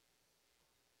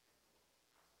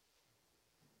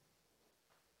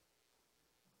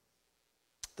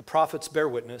 The prophets bear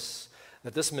witness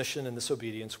that this mission and this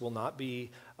obedience will not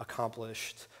be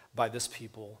accomplished by this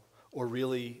people or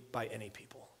really by any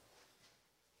people.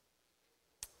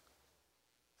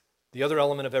 The other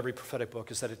element of every prophetic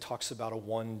book is that it talks about a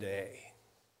one day.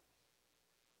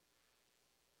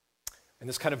 And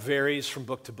this kind of varies from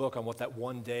book to book on what that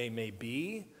one day may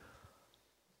be.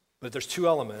 But there's two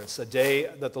elements: a day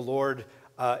that the Lord,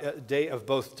 a day of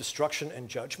both destruction and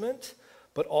judgment,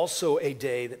 but also a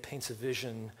day that paints a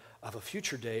vision of a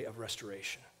future day of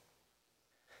restoration.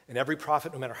 And every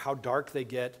prophet, no matter how dark they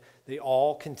get, they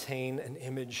all contain an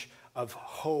image of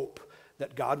hope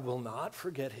that God will not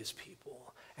forget His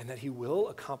people and that He will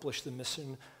accomplish the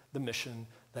mission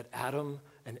that Adam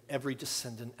and every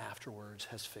descendant afterwards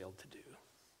has failed to do.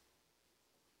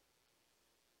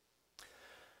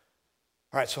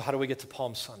 All right, so how do we get to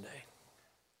Palm Sunday?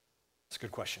 It's a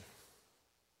good question.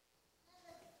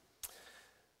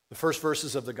 The first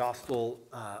verses of the gospel,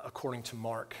 according to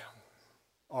Mark,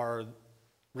 are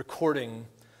recording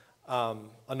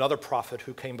another prophet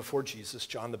who came before Jesus,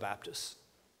 John the Baptist.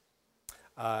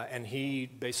 And he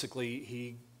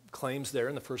claims there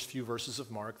in the first few verses of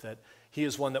Mark that he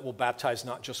is one that will baptize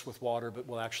not just with water, but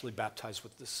will actually baptize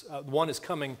with this. One is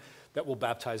coming that will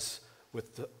baptize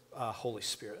with the Holy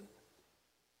Spirit.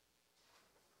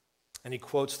 And he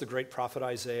quotes the great prophet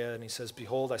Isaiah, and he says,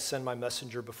 "Behold, I send my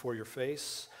messenger before your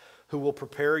face, who will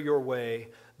prepare your way,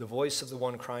 the voice of the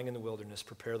one crying in the wilderness,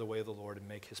 prepare the way of the Lord and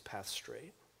make His path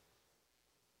straight."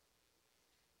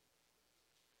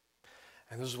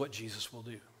 And this is what Jesus will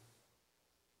do.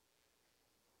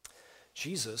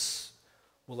 Jesus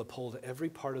will uphold every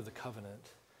part of the covenant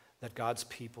that God's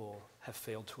people have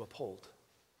failed to uphold.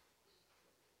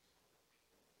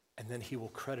 And then He will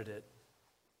credit it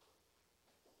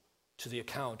to the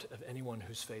account of anyone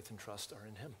whose faith and trust are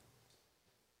in Him.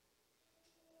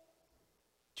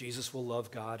 Jesus will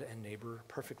love God and neighbor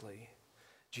perfectly.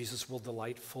 Jesus will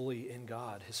delight fully in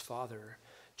God, His Father.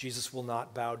 Jesus will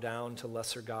not bow down to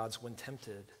lesser gods when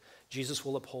tempted. Jesus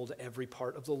will uphold every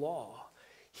part of the law.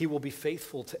 He will be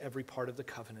faithful to every part of the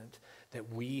covenant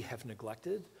that we have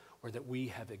neglected or that we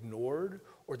have ignored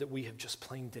or that we have just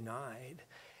plain denied.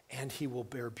 And He will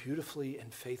bear beautifully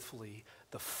and faithfully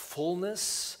the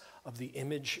fullness of the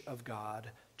image of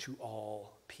God to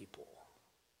all people.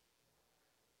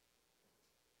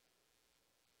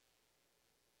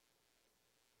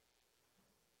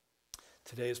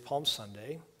 Today is Palm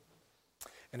Sunday,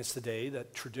 and it's the day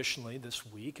that traditionally this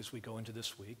week, as we go into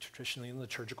this week, traditionally in the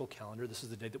liturgical calendar, this is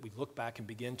the day that we look back and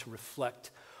begin to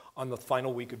reflect on the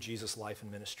final week of Jesus' life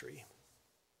and ministry.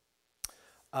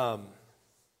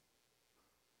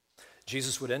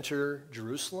 Jesus would enter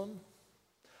Jerusalem.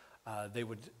 They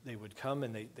would come,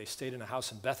 and they stayed in a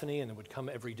house in Bethany, and they would come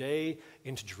every day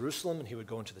into Jerusalem, and He would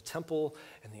go into the temple.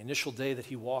 And the initial day that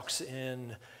He walks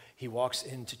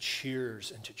into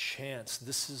cheers and to chants.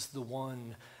 This is the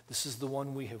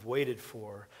one we have waited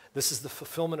for. This is the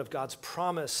fulfillment of God's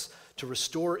promise to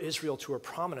restore Israel to her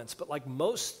prominence. But like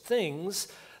most things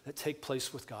that take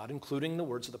place with God, including the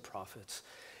words of the prophets,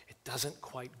 it doesn't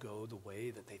quite go the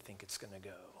way that they think it's going to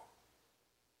go.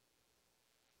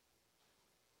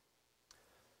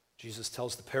 Jesus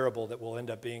tells the parable that will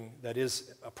end up being, that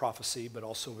is a prophecy, but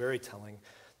also very telling,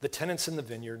 The tenants in the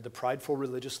vineyard, the prideful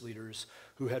religious leaders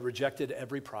who had rejected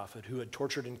every prophet, who had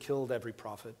tortured and killed every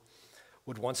prophet,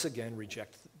 would once again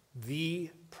reject the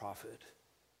prophet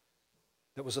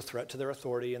that was a threat to their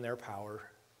authority and their power,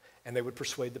 and they would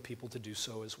persuade the people to do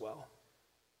so as well.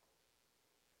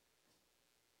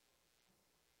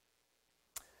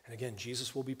 And again,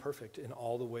 Jesus will be perfect in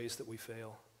all the ways that we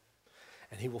fail,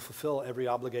 and he will fulfill every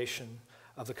obligation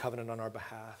of the covenant on our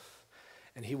behalf,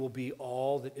 and he will be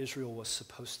all that Israel was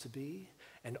supposed to be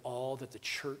and all that the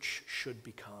church should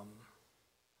become.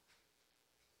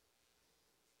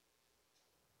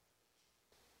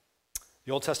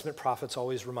 The Old Testament prophets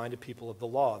always reminded people of the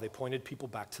law. They pointed people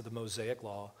back to the Mosaic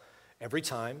law every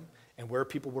time and where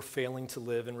people were failing to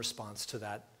live in response to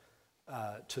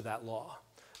that law.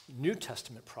 New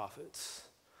Testament prophets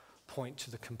point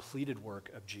to the completed work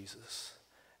of Jesus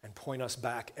and point us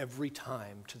back every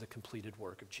time to the completed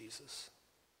work of Jesus.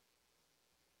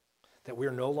 That we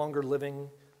are no longer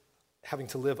having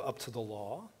to live up to the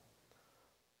law,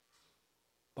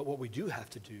 but what we do have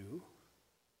to do,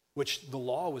 which the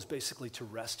law was basically to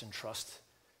rest and trust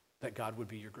that God would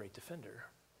be your great defender.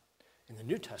 In the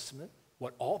New Testament,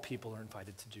 what all people are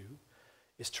invited to do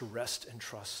is to rest and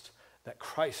trust that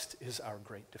Christ is our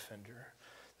great defender,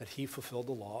 that he fulfilled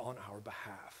the law on our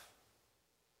behalf.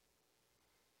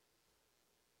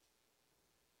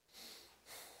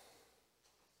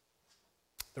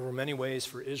 There were many ways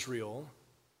for Israel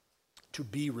to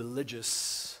be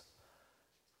religious,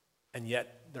 and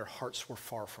yet their hearts were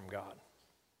far from God.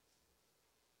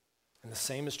 And the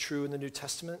same is true in the New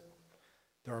Testament.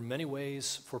 There are many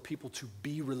ways for people to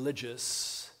be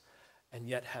religious and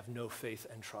yet have no faith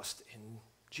and trust in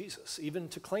Jesus, even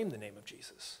to claim the name of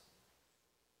Jesus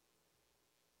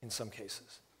in some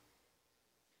cases.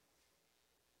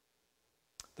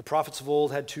 The prophets of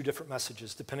old had two different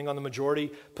messages, depending on the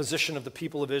majority position of the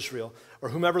people of Israel, or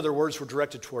whomever their words were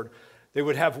directed toward. They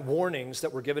would have warnings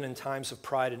that were given in times of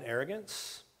pride and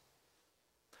arrogance.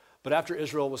 But after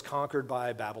Israel was conquered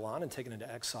by Babylon and taken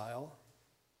into exile,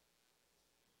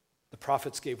 the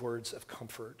prophets gave words of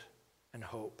comfort and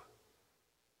hope.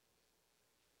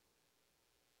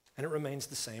 And it remains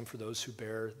the same for those who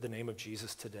bear the name of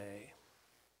Jesus today.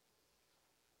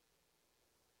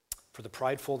 For the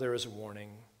prideful, there is a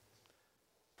warning.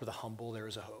 For the humble, there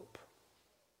is a hope.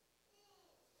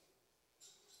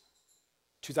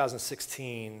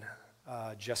 2016,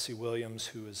 Jesse Williams,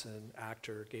 who is an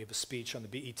actor, gave a speech on the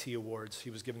BET Awards.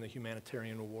 He was given the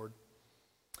Humanitarian Award.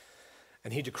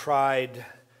 And he decried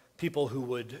people who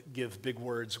would give big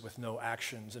words with no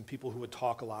actions and people who would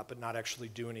talk a lot but not actually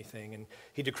do anything. And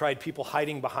he decried people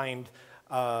hiding behind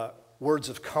words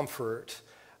of comfort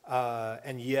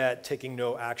and yet taking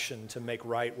no action to make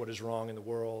right what is wrong in the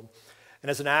world. And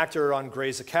as an actor on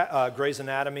Grey's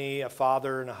Anatomy, a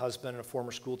father and a husband and a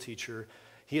former school teacher,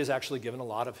 he has actually given a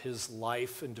lot of his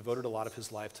life and devoted a lot of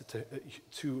his life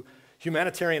to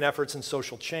humanitarian efforts and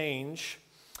social change,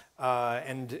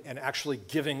 and actually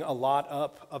giving a lot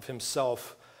up of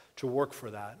himself to work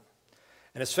for that.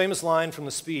 And his famous line from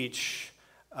the speech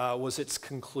was its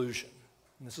conclusion.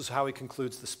 And this is how he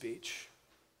concludes the speech.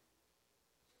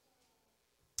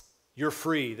 You're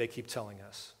free, they keep telling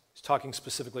us. He's talking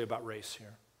specifically about race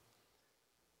here.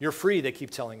 You're free, they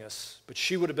keep telling us, but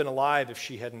she would have been alive if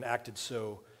she hadn't acted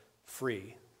so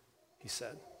free, he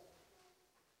said.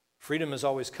 Freedom is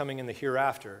always coming in the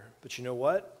hereafter, but you know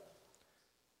what?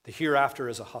 The hereafter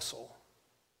is a hustle.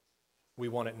 We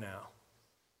want it now.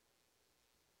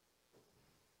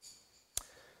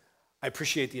 I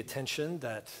appreciate the attention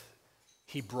that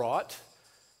he brought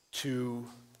to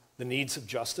the needs of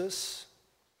justice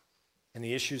and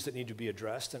the issues that need to be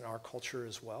addressed in our culture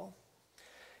as well.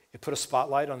 It put a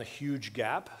spotlight on the huge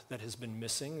gap that has been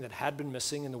missing, that had been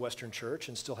missing in the Western church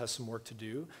and still has some work to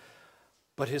do.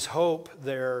 But his hope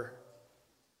there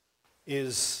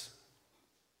is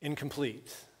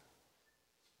incomplete,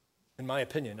 in my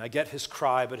opinion. I get his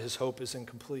cry, but his hope is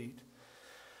incomplete.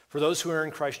 For those who are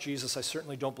in Christ Jesus, I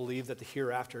certainly don't believe that the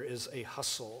hereafter is a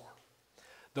hustle.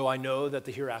 Though I know that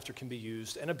the hereafter can be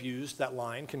used and abused, that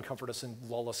line can comfort us and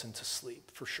lull us into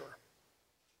sleep, for sure.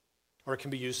 Or it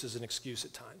can be used as an excuse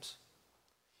at times.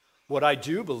 What I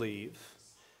do believe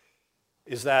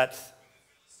is that,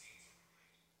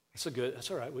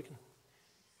 that's all right, we can.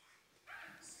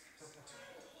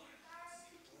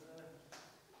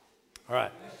 All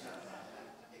right.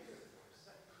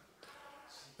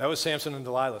 That was Samson and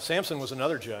Delilah. Samson was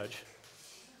another judge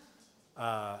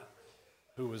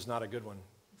who was not a good one.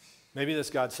 Maybe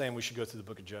that's God saying we should go through the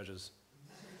book of Judges.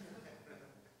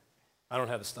 I don't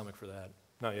have the stomach for that.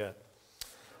 Not yet.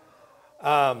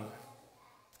 All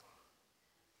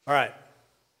right.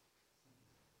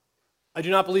 I do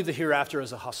not believe the hereafter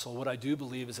is a hustle. What I do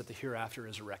believe is that the hereafter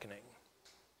is a reckoning.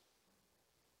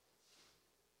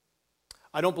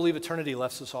 I don't believe eternity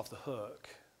lets us off the hook.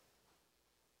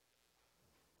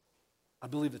 I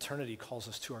believe eternity calls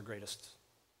us to our greatest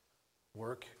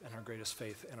work and our greatest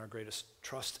faith and our greatest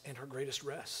trust and our greatest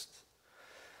rest.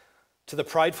 To the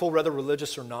prideful, whether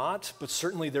religious or not, but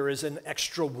certainly there is an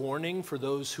extra warning for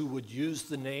those who would use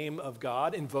the name of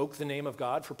God, invoke the name of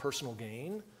God for personal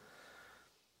gain.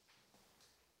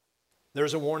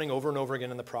 There's a warning over and over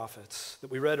again in the prophets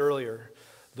that we read earlier.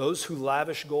 Those who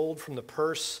lavish gold from the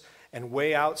purse and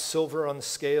weigh out silver on the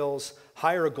scales,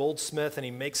 hire a goldsmith and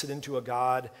he makes it into a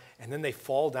god, and then they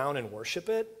fall down and worship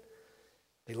it.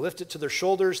 They lift it to their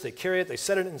shoulders, they carry it, they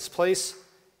set it in its place,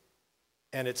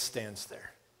 and it stands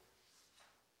there.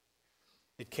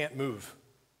 It can't move.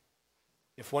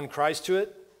 If one cries to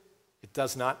it, it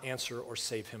does not answer or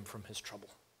save him from his trouble.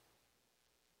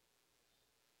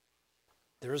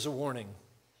 There is a warning.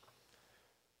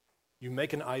 You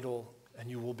make an idol and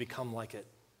you will become like it.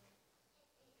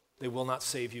 They will not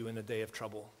save you in the day of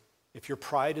trouble. If your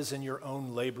pride is in your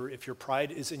own labor, if your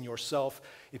pride is in yourself,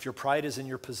 if your pride is in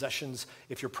your possessions,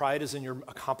 if your pride is in your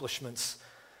accomplishments,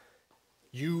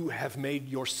 you have made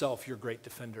yourself your great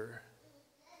defender.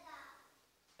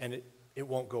 And it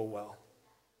won't go well.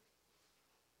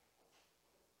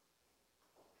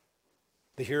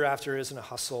 The hereafter isn't a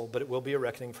hustle, but it will be a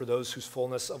reckoning for those whose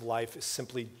fullness of life is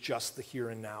simply just the here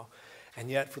and now. And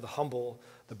yet for the humble,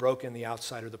 the broken, the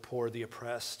outsider, the poor, the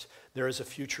oppressed, there is a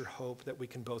future hope that we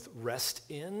can both rest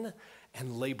in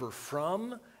and labor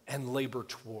from and labor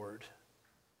toward.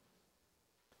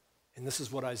 And this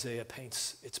is what Isaiah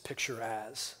paints its picture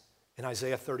as. In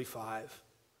Isaiah 35,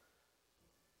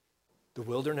 the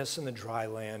wilderness and the dry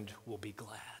land will be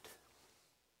glad.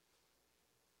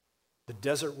 The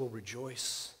desert will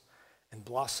rejoice and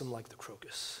blossom like the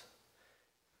crocus.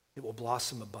 It will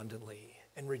blossom abundantly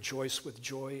and rejoice with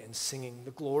joy and singing.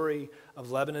 The glory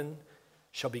of Lebanon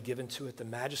shall be given to it, the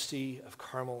majesty of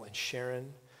Carmel and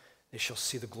Sharon. They shall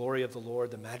see the glory of the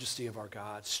Lord, the majesty of our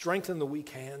God. Strengthen the weak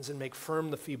hands and make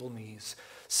firm the feeble knees.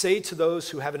 Say to those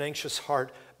who have an anxious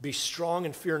heart, be strong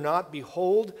and fear not.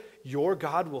 Behold, your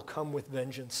God will come with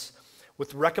vengeance.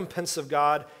 With recompense of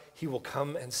God, he will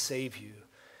come and save you.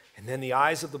 And then the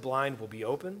eyes of the blind will be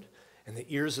opened, and the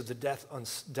ears of the deaf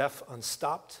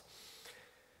unstopped.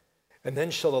 And then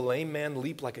shall the lame man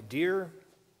leap like a deer,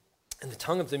 and the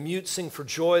tongue of the mute sing for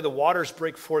joy. The waters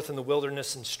break forth in the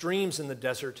wilderness and streams in the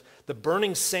desert. The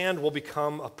burning sand will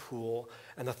become a pool,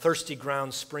 and the thirsty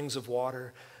ground springs of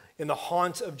water. In the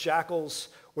haunt of jackals,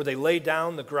 where they lay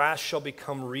down, the grass shall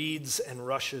become reeds and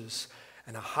rushes,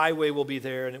 and a highway will be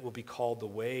there, and it will be called the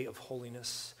way of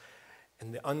holiness.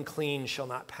 And the unclean shall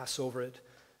not pass over it.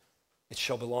 It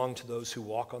shall belong to those who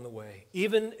walk on the way.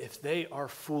 Even if they are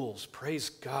fools,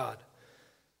 praise God,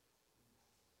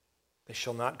 they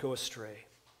shall not go astray.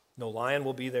 No lion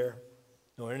will be there,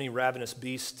 nor any ravenous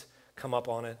beast come up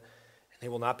on it, and they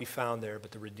will not be found there,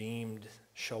 but the redeemed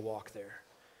shall walk there.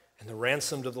 And the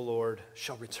ransomed of the Lord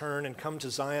shall return and come to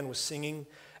Zion with singing.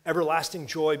 Everlasting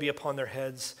joy be upon their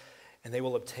heads, and they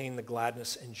will obtain the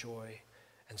gladness and joy,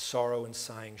 and sorrow and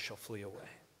sighing shall flee away.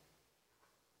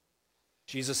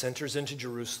 Jesus enters into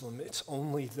Jerusalem. It's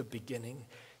only the beginning.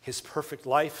 His perfect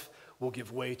life will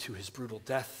give way to his brutal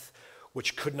death,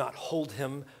 which could not hold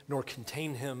him nor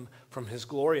contain him from his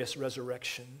glorious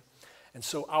resurrection. And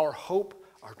so our hope,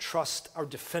 our trust, our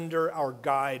defender, our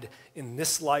guide in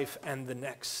this life and the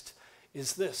next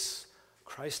is this: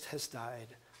 Christ has died,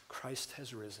 Christ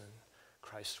has risen,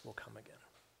 Christ will come again.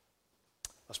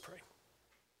 Let's pray.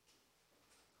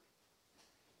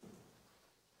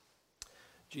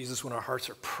 Jesus, when our hearts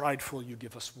are prideful, you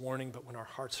give us warning, but when our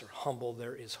hearts are humble,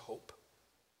 there is hope.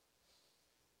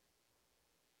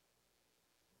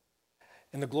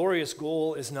 And the glorious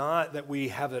goal is not that we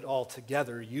have it all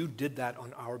together. You did that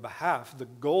on our behalf. The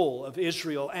goal of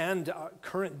Israel and our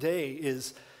current day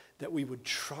is that we would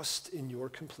trust in your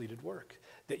completed work,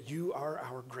 that you are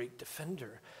our great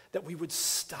defender, that we would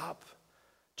stop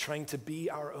trying to be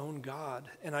our own God.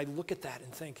 And I look at that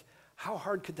and think, how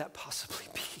hard could that possibly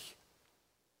be?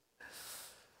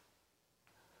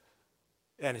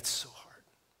 And it's so hard.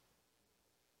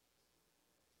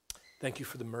 Thank you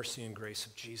for the mercy and grace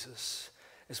of Jesus.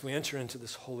 As we enter into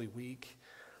this holy week,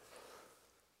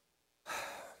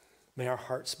 may our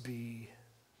hearts be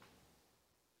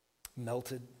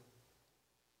melted.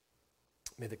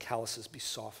 May the calluses be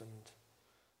softened.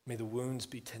 May the wounds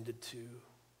be tended to.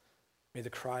 May the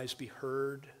cries be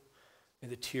heard. May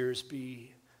the tears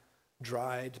be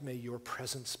dried. May your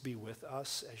presence be with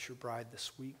us as your bride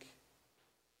this week,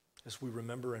 as we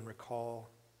remember and recall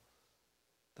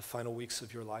the final weeks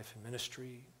of your life in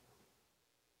ministry,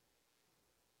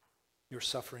 your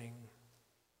suffering,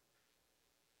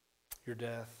 your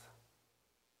death.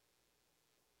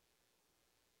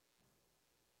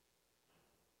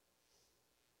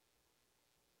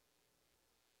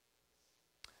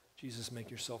 Jesus, make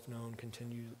yourself known,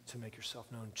 continue to make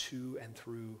yourself known to and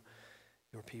through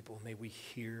your people. May we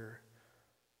hear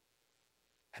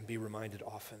and be reminded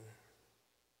often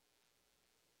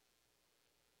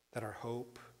that our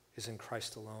hope is in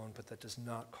Christ alone, but that does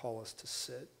not call us to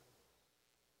sit.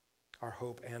 Our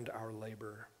hope and our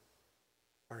labor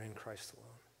are in Christ alone.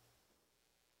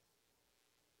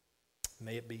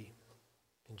 May it be.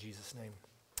 In Jesus' name,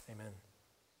 amen.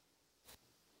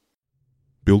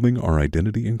 Building our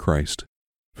identity in Christ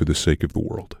for the sake of the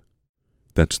world.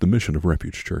 That's the mission of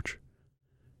Refuge Church.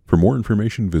 For more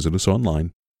information, visit us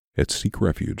online at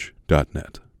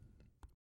seekrefuge.net.